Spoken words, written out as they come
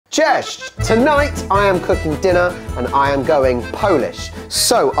Cześć! Tonight I am cooking dinner and I am going Polish.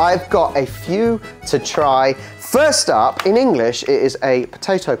 So I've got a few to try. First up, in English, it is a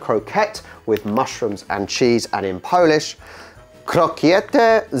potato croquette with mushrooms and cheese, and in Polish,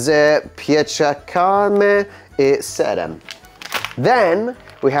 krokiety z pieczakami I serem. Then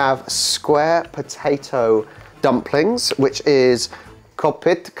we have square potato dumplings, which is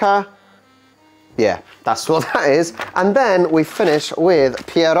kopytka. Yeah, that's what that is. And then we finish with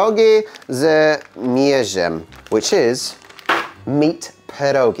pierogi z mięsem, which is meat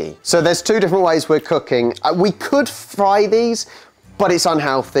pierogi. So there's two different ways we're cooking. We could fry these, but it's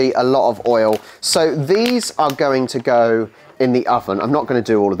unhealthy, a lot of oil. So these are going to go in the oven. I'm not going to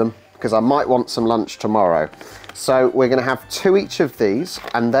do all of them because I might want some lunch tomorrow. So we're going to have two each of these,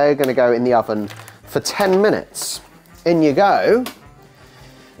 and they're going to go in the oven for 10 minutes. In you go.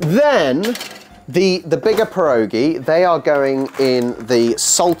 Then the bigger pierogi, they are going in the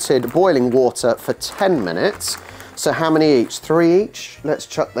salted boiling water for 10 minutes. So how many each? 3 each? Let's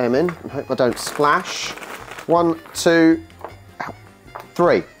chuck them in and hope I don't splash. 1, 2,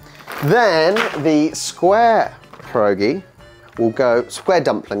 3. Then the square pierogi will go, square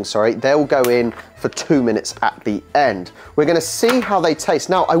dumplings, sorry, they'll go in for 2 minutes at the end. We're gonna see how they taste.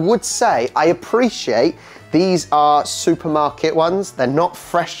 Now, I would say, I appreciate these are supermarket ones. They're not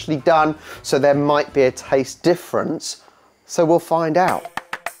freshly done, so there might be a taste difference. So we'll find out.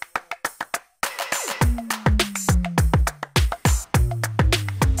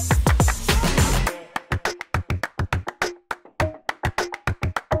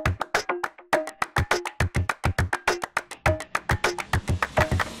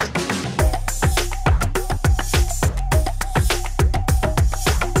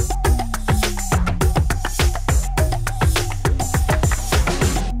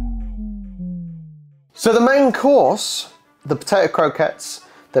 So the main course, the potato croquettes,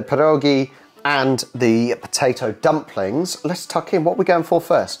 the pierogi, and the potato dumplings. Let's tuck in. What are we going for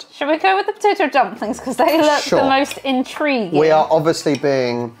first? Should we go with the potato dumplings because they look the most intriguing? We are obviously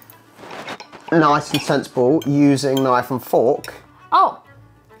being nice and sensible, using knife and fork. Oh,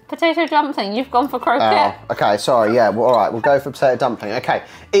 potato dumpling. You've gone for croquette. Oh, okay, sorry. Yeah, well, all right. We'll go for potato dumpling. Okay,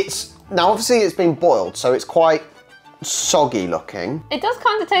 now obviously it's been boiled, so it's quite soggy looking. It does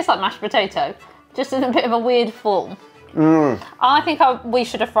kind of taste like mashed potato, just in a bit of a weird form. I think we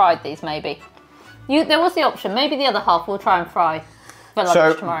should have fried these, maybe. There was the option. Maybe the other half we'll try and fry for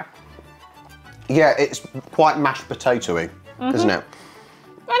lunch tomorrow. Yeah, it's quite mashed potato-y, isn't it?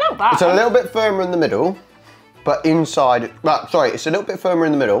 They're not bad. It's a little bit firmer in the middle, but inside, sorry, it's a little bit firmer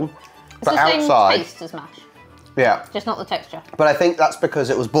in the middle, but outside. It's the same taste as mash. Yeah. Just not the texture. But I think that's because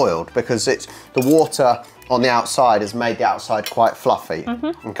it was boiled, because the water on the outside has made the outside quite fluffy.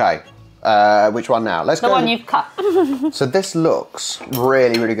 Okay. Which one now? Let's go. The one you've cut. So this looks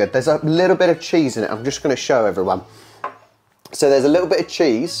really, really good. There's a little bit of cheese in it. I'm just going to show everyone. So there's a little bit of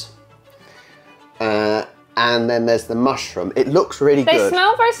cheese, and then there's the mushroom. It looks really good. They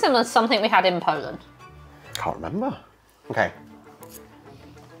smell very similar to something we had in Poland. Can't remember. Okay.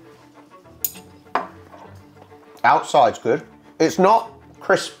 Outside's good. It's not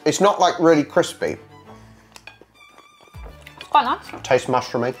crisp. It's not like really crispy. It's quite nice. Tastes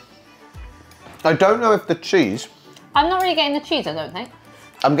mushroomy. I don't know if the cheese... I'm not really getting the cheese, I don't think.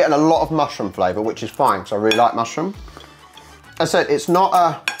 I'm getting a lot of mushroom flavour, which is fine, because I really like mushroom. As I said, it's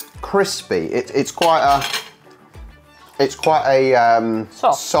not crispy. It's quite a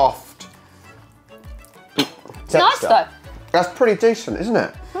soft It's nice though. That's pretty decent, isn't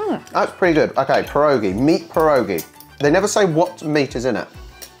it? That's pretty good. Okay, pierogi, meat pierogi. They never say what meat is in it.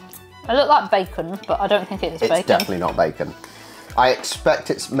 It looked like bacon, but I don't think it is bacon. It's definitely not bacon. I expect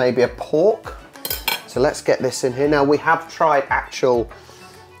it's maybe a pork. So let's get this in here. Now we have tried actual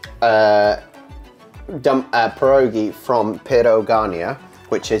pierogi from Pierogania,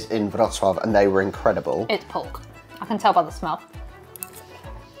 which is in Wrocław, and they were incredible. It's pork. I can tell by the smell.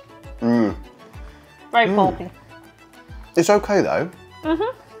 Very porky. It's okay though.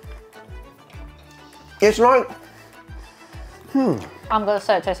 It's like, I'm going to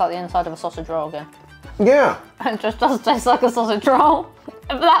say it tastes like the inside of a sausage roll again. Yeah. It just does taste like a sausage roll.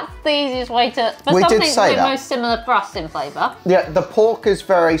 That's the easiest way to... For we something did say that. Most similar for us in flavour. Yeah, the pork is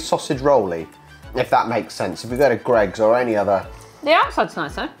very sausage rolly, if that makes sense. If you go to Greg's or any other... The outside's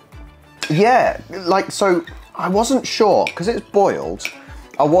nice though. Yeah, like, so I wasn't sure, because it's boiled,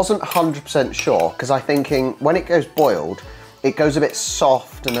 I wasn't 100% sure, because I'm thinking when it goes boiled, it goes a bit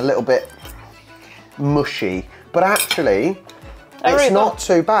soft and a little bit mushy, but actually, it's not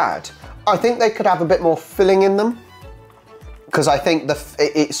too bad. I think they could have a bit more filling in them, because I think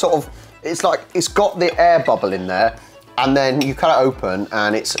it's like it's got the air bubble in there, and then you cut it open,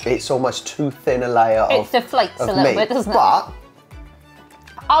 and it's almost too thin a layer it deflates a little bit, doesn't it? But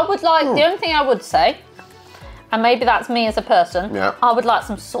I would like, the only thing I would say, and maybe that's me as a person, I would like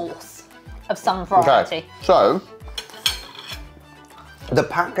some sauce of some variety. Okay, so the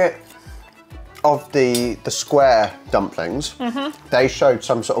packet of the square dumplings, they showed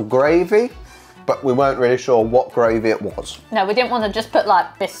some sort of gravy, but we weren't really sure what gravy it was. No, we didn't want to just put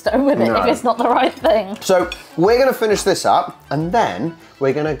like Bisto with it if it's not the right thing. So we're going to finish this up, and then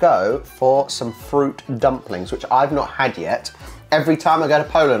we're going to go for some fruit dumplings, which I've not had yet. Every time I go to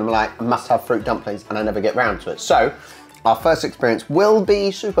Poland, I'm like, I must have fruit dumplings, and I never get round to it. So our first experience will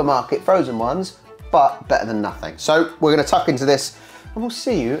be supermarket frozen ones, but better than nothing. So we're going to tuck into this, and we'll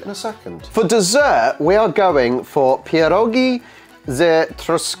see you in a second. For dessert, we are going for pierogi ze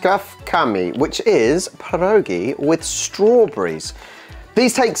truskawkami, which is pierogi with strawberries.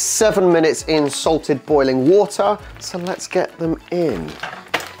 These take 7 minutes in salted boiling water, so let's get them in.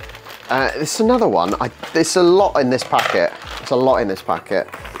 It's another one. There's a lot in this packet. There's a lot in this packet.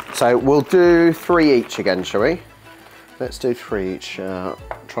 So we'll do 3 each again, shall we? Let's do 3 each. Try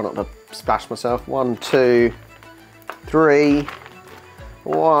not to splash myself. 1, 2, 3.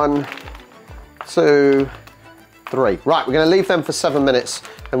 1, 2, 3. Right, we're going to leave them for 7 minutes,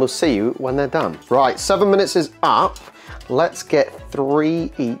 and we'll see you when they're done. Right, 7 minutes is up. Let's get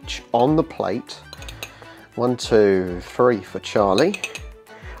 3 each on the plate. 1, 2, 3 for Charlie.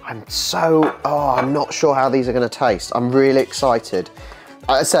 I'm not sure how these are going to taste. I'm really excited.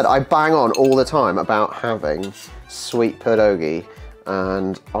 Like I said, I bang on all the time about having sweet pierogi,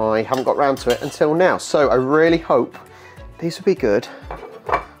 and I haven't got round to it until now. So I really hope these will be good.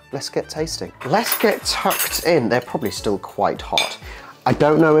 Let's get tasting. Let's get tucked in. They're probably still quite hot. I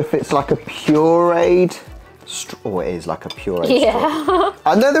don't know if it's like a pureed, it is like a pureed straw.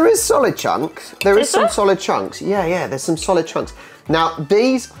 I know there is solid chunks. There is some solid chunks. Yeah, there's some solid chunks. Now,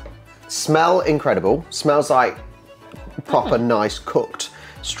 these smell incredible. Smells like proper nice cooked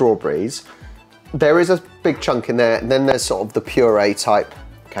strawberries. There is a big chunk in there, and then there's sort of the puree type.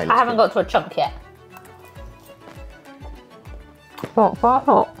 Okay, I haven't got to a chunk yet. Not far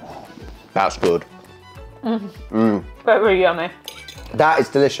hot. That's good. Very yummy. That is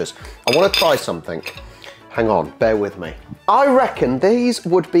delicious. I want to try something. Hang on, bear with me. I reckon these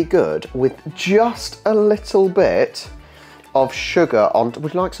would be good with just a little bit of sugar on.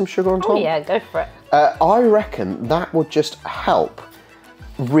 Would you like some sugar on top? Oh yeah, go for it. I reckon that would just help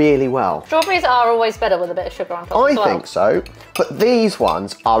really well. Strawberries are always better with a bit of sugar on top as well. I think so, but these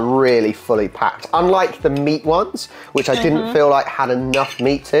ones are really fully packed. Unlike the meat ones, which I didn't feel like had enough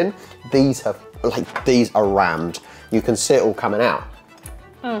meat in, these are rammed. You can see it all coming out.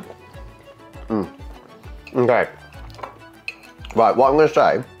 Okay. Right, what I'm going to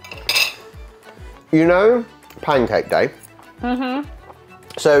say, you know Pancake Day?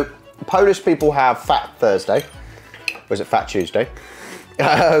 So Polish people have Fat Thursday, or is it Fat Tuesday?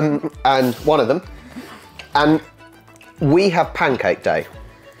 And one of them, and we have Pancake Day,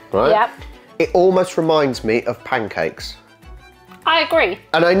 right? Yep. It almost reminds me of pancakes. I agree.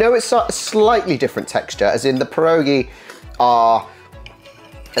 And I know it's a slightly different texture, as in the pierogi are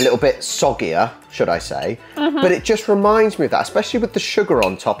a little bit soggier, should I say, but it just reminds me of that, especially with the sugar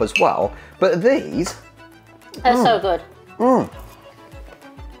on top as well. But these... They're so good.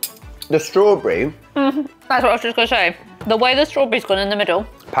 The strawberry... That's what I was just going to say. The way the strawberry's gone in the middle.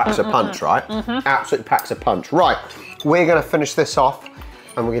 Packs a punch, right? Absolutely packs a punch. Right, we're going to finish this off,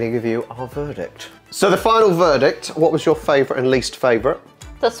 and we're going to give you our verdict. So the final verdict, what was your favourite and least favourite?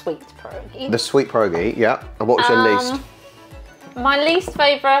 The sweet pierogi. The sweet pierogi, yeah. And what was your least? My least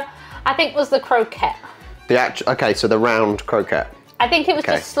favourite, I think, was the croquette. Okay, so the round croquette. I think it was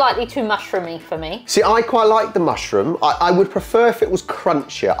just slightly too mushroomy for me. See, I quite like the mushroom. I would prefer if it was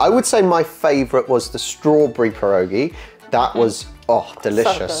crunchier. I would say my favourite was the strawberry pierogi. That was,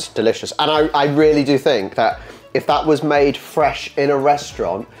 delicious, so delicious. And I really do think that if that was made fresh in a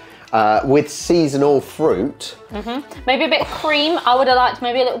restaurant, with seasonal fruit. Maybe a bit of cream. I would have liked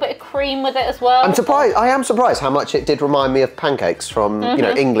maybe a little bit of cream with it as well. I'm surprised. I am surprised how much it did remind me of pancakes from, you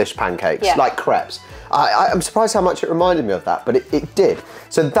know, English pancakes, like crepes. I'm surprised how much it reminded me of that, but it did.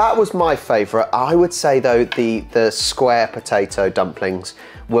 So that was my favourite. I would say though the square potato dumplings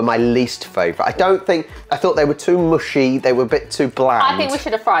were my least favourite. I thought they were too mushy. They were a bit too bland. I think we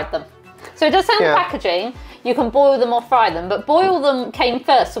should have fried them. So it does say on the packaging, you can boil them or fry them, but boil them came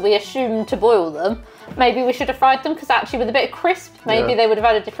first, so we assumed to boil them. Maybe we should have fried them, because actually with a bit of crisp, maybe they would have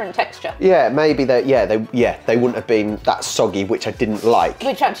had a different texture. Yeah, maybe they wouldn't have been that soggy, which I didn't like.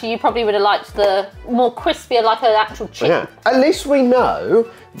 Which actually you probably would have liked the more crispier, like an actual chip. Yeah. At least we know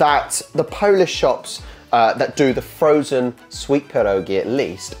that the Polish shops that do the frozen sweet pierogi at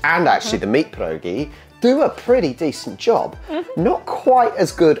least, and actually the meat pierogi, do a pretty decent job. Not quite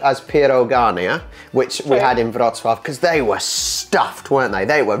as good as pierogania, which we had in Wrocław, because they were stuffed, weren't they?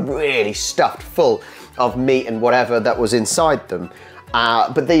 They were really stuffed full of meat and whatever that was inside them.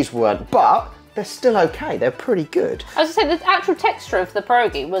 But these weren't. But they're still okay. They're pretty good. As I said, the actual texture of the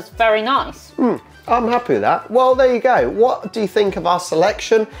pierogi was very nice. I'm happy with that. Well, there you go. What do you think of our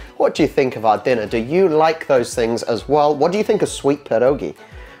selection? What do you think of our dinner? Do you like those things as well? What do you think of sweet pierogi?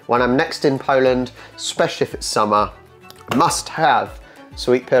 When I'm next in Poland, especially if it's summer, must have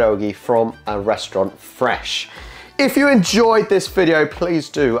sweet pierogi from a restaurant fresh. If you enjoyed this video, please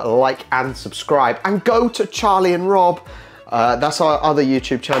do like and subscribe, and go to Charlie and Rob. That's our other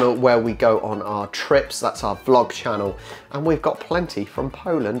YouTube channel where we go on our trips. That's our vlog channel, and we've got plenty from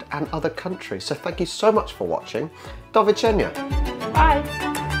Poland and other countries. So thank you so much for watching. Do widzenia. Bye.